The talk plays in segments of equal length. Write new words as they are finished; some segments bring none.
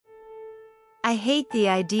I hate the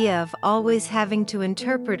idea of always having to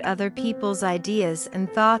interpret other people's ideas and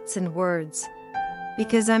thoughts and words,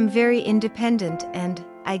 because I'm very independent and,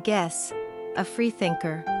 I guess, a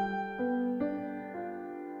freethinker.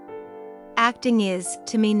 Acting is,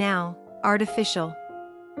 to me now, artificial.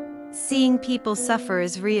 Seeing people suffer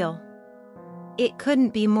is real. It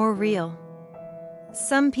couldn't be more real.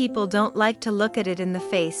 Some people don't like to look at it in the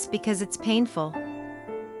face because it's painful.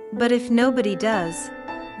 But if nobody does,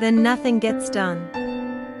 then nothing gets done.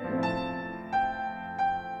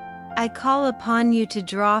 I call upon you to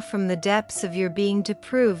draw from the depths of your being to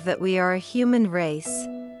prove that we are a human race,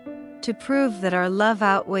 to prove that our love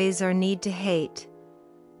outweighs our need to hate,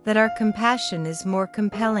 that our compassion is more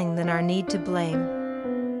compelling than our need to blame.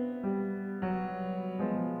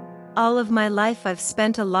 All of my life I've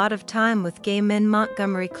spent a lot of time with gay men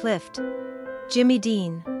Montgomery Clift, Jimmy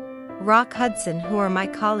Dean, Rock Hudson, who are my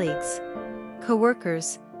colleagues,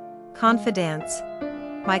 co-workers, confidants,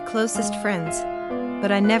 my closest friends, but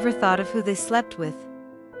I never thought of who they slept with.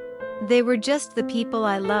 They were just the people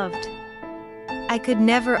I loved. I could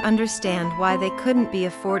never understand why they couldn't be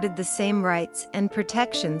afforded the same rights and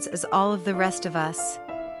protections as all of the rest of us.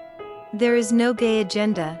 There is no gay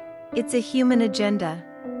agenda, it's a human agenda.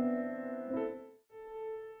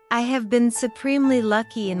 I have been supremely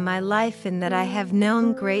lucky in my life in that I have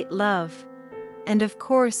known great love, and of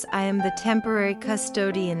course I am the temporary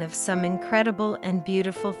custodian of some incredible and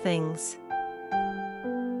beautiful things.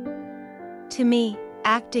 To me,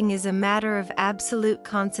 acting is a matter of absolute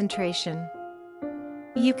concentration.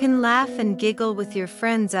 You can laugh and giggle with your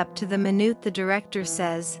friends up to the minute the director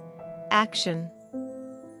says, "Action."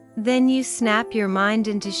 Then you snap your mind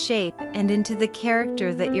into shape and into the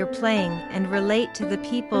character that you're playing and relate to the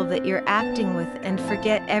people that you're acting with and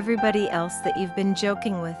forget everybody else that you've been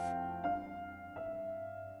joking with.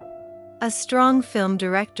 A strong film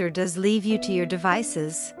director does leave you to your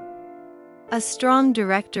devices. A strong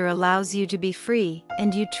director allows you to be free,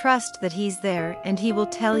 and you trust that he's there and he will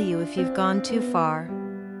tell you if you've gone too far.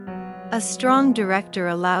 A strong director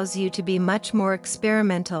allows you to be much more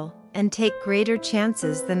experimental and take greater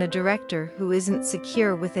chances than a director who isn't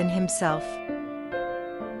secure within himself.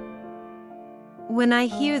 When I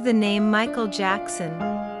hear the name Michael Jackson,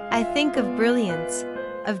 I think of brilliance,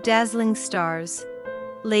 of dazzling stars,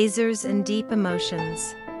 lasers and deep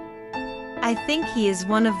emotions. I think he is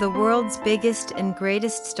one of the world's biggest and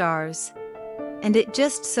greatest stars, and it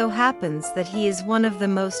just so happens that he is one of the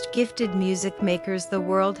most gifted music makers the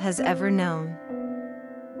world has ever known.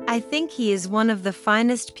 I think he is one of the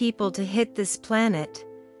finest people to hit this planet,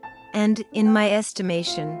 and, in my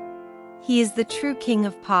estimation, he is the true king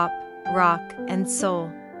of pop, rock, and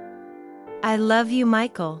soul. I love you,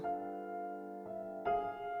 Michael.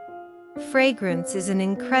 Fragrance is an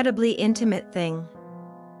incredibly intimate thing.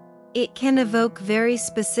 It can evoke very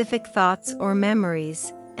specific thoughts or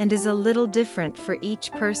memories, and is a little different for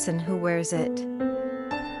each person who wears it.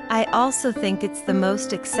 I also think it's the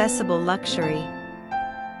most accessible luxury.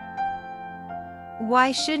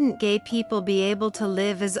 Why shouldn't gay people be able to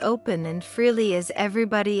live as open and freely as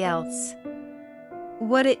everybody else?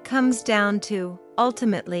 What it comes down to,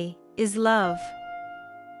 ultimately, is love.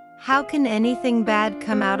 How can anything bad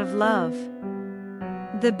come out of love?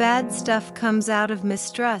 The bad stuff comes out of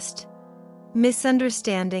mistrust,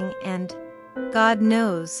 misunderstanding and, God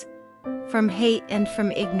knows, from hate and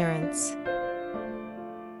from ignorance.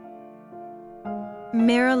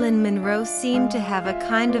 Marilyn Monroe seemed to have a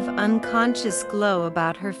kind of unconscious glow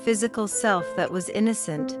about her physical self that was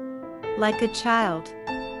innocent, like a child.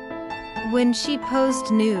 When she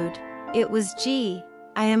posed nude, it was gee,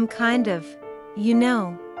 I am kind of,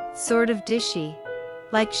 sort of dishy,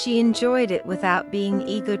 like she enjoyed it without being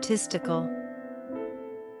egotistical.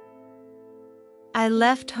 I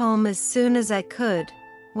left home as soon as I could,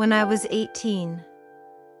 when I was 18.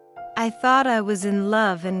 I thought I was in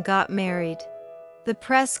love and got married. The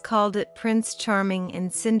press called it Prince Charming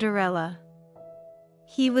and Cinderella.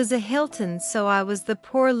 He was a Hilton, so I was the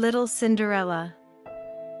poor little Cinderella.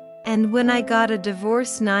 And when I got a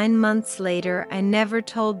divorce 9 months later, I never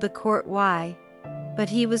told the court why, but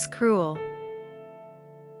he was cruel.